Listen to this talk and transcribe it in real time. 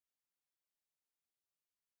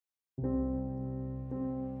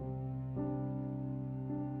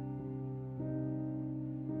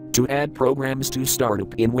To add programs to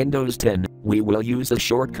Startup in Windows 10, we will use a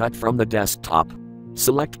shortcut from the desktop.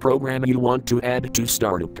 Select program you want to add to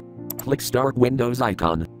Startup. Click Start Windows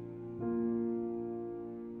icon.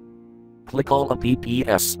 Click All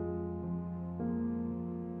Apps.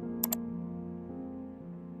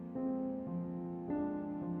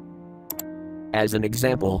 As an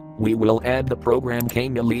example, we will add the program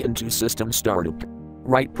Chameleon to System Startup.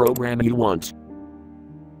 Write program you want.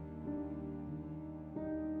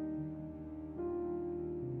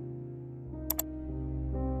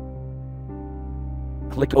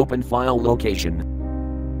 Click Open File Location.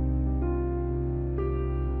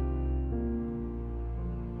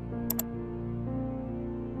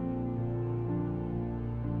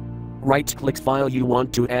 Right-click file you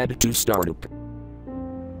want to add to Startup.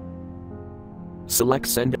 Select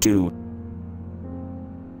Send to.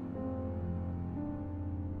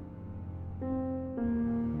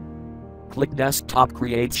 Click Desktop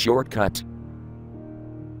Create Shortcut.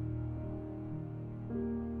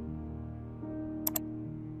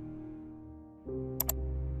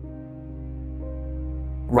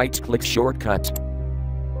 Right-click Shortcut.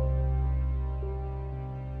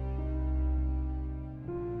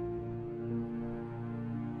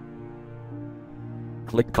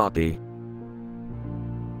 Click Copy.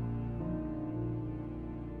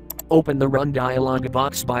 Open the Run dialog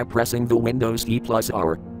box by pressing the Windows key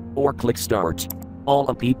 +R. Or click Start. All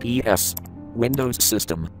Apps. Windows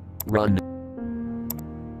System. Run.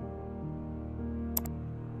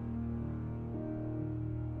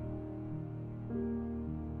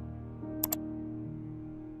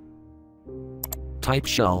 Type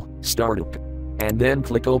shell, Startup. And then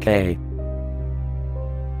click OK.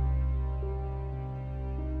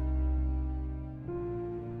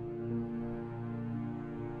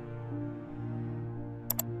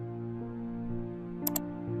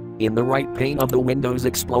 In the right pane of the Windows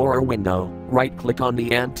Explorer window, right-click on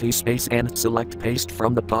the anti-space and select Paste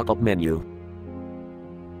from the pop-up menu.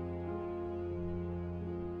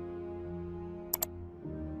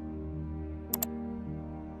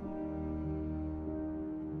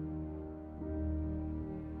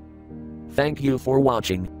 Thank you for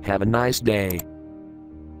watching. Have a nice day.